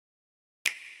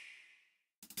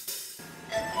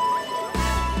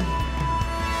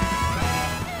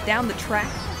down the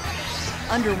track,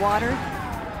 underwater,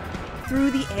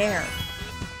 through the air,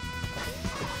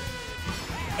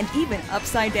 and even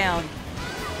upside down.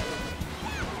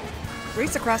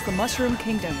 Race across the Mushroom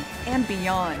Kingdom and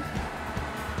beyond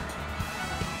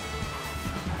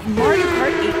in Mario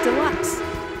Kart 8 Deluxe.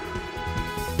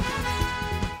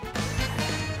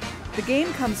 The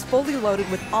game comes fully loaded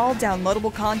with all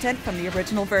downloadable content from the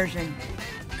original version.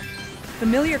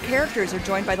 Familiar characters are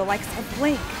joined by the likes of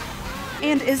Blink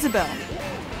and Isabelle.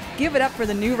 Give it up for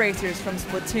the new racers from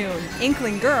Splatoon,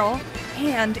 Inkling Girl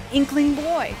and Inkling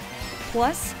Boy.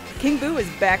 Plus, King Boo is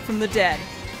back from the dead,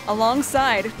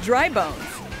 alongside Dry Bones.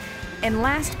 And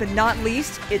last but not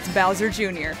least, it's Bowser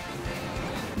Jr.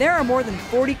 There are more than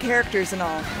 40 characters in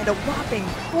all, and a whopping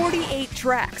 48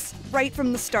 tracks right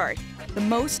from the start, the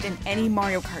most in any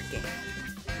Mario Kart game.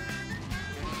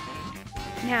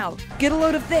 Now, get a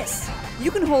load of this.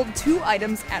 You can hold 2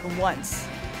 items at once.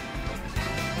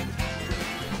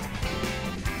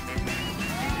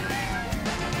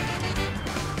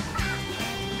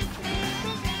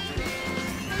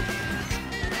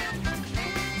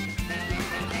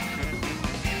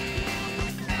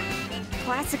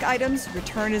 Classic items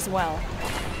return as well.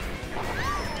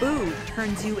 Boo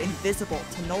turns you invisible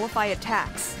to nullify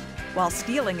attacks while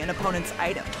stealing an opponent's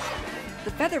item.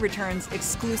 The feather returns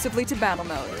exclusively to battle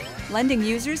mode, lending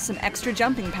users some extra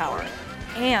jumping power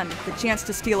and the chance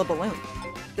to steal a balloon.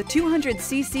 The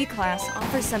 200cc class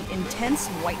offers some intense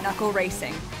white-knuckle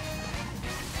racing.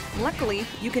 Luckily,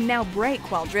 you can now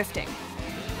brake while drifting.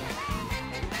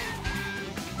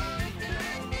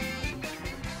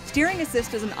 Steering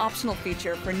assist is an optional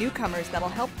feature for newcomers that'll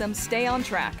help them stay on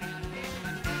track.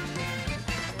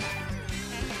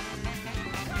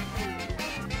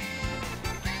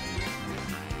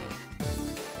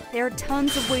 There are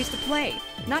tons of ways to play,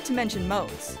 not to mention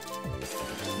modes.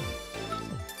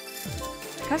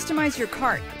 Customize your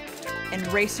kart and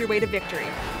race your way to victory.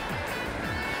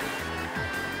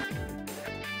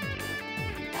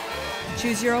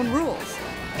 Choose your own rules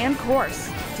and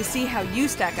course to see how you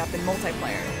stack up in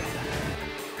multiplayer.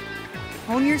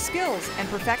 Hone your skills and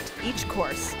perfect each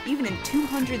course, even in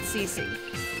 200cc.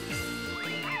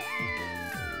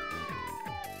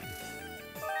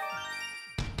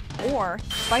 Or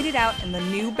fight it out in the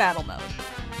new battle mode.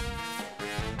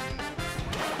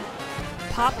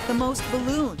 Pop the most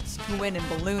balloons to win in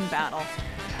balloon battle.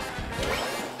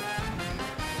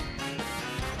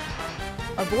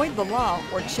 Avoid the law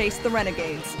or chase the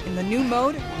renegades in the new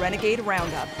mode, Renegade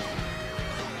Roundup.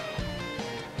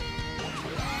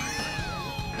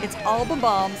 It's all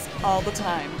bombs all the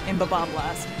time in Bomb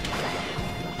Blast.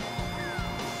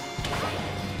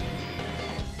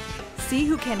 See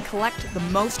who can collect the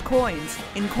most coins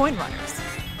in Coin Runners.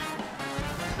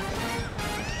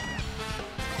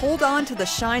 Hold on to the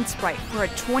Shine Sprite for a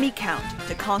 20 count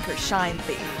to conquer Shine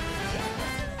Thief.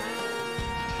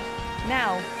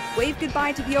 Now, wave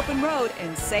goodbye to the open road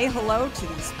and say hello to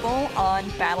these full-on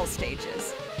battle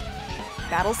stages.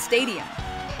 Battle Stadium,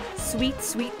 Sweet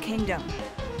Sweet Kingdom,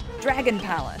 Dragon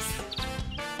Palace,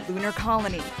 Lunar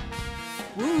Colony,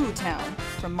 Woo Town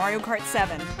from Mario Kart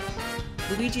 7,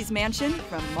 Luigi's Mansion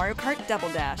from Mario Kart Double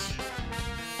Dash,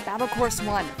 Battle Course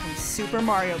 1 from Super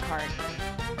Mario Kart,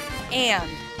 and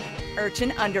Urchin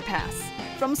Underpass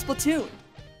from Splatoon.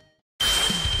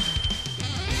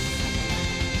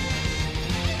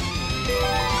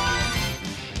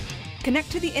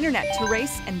 Connect to the internet to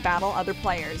race and battle other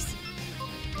players.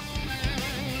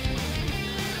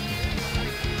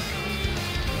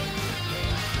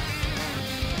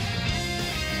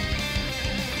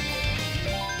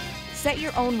 Set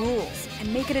your own rules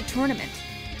and make it a tournament.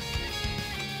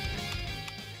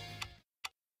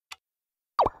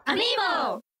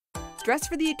 Amiibo! Dress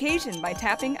for the occasion by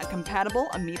tapping a compatible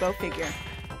Amiibo figure.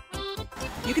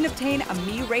 You can obtain a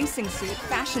Mii racing suit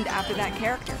fashioned after that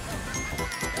character.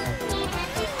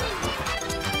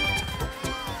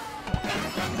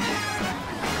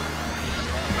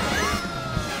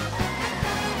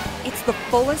 It's the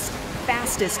fullest,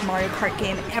 fastest Mario Kart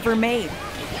game ever made.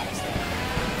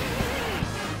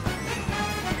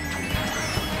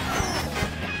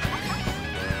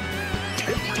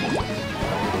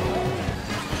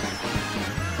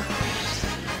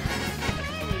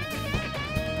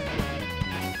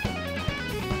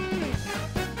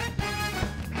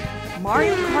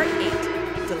 Mario Kart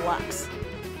 8 Deluxe.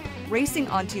 Racing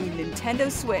onto Nintendo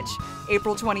Switch,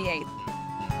 April 28th.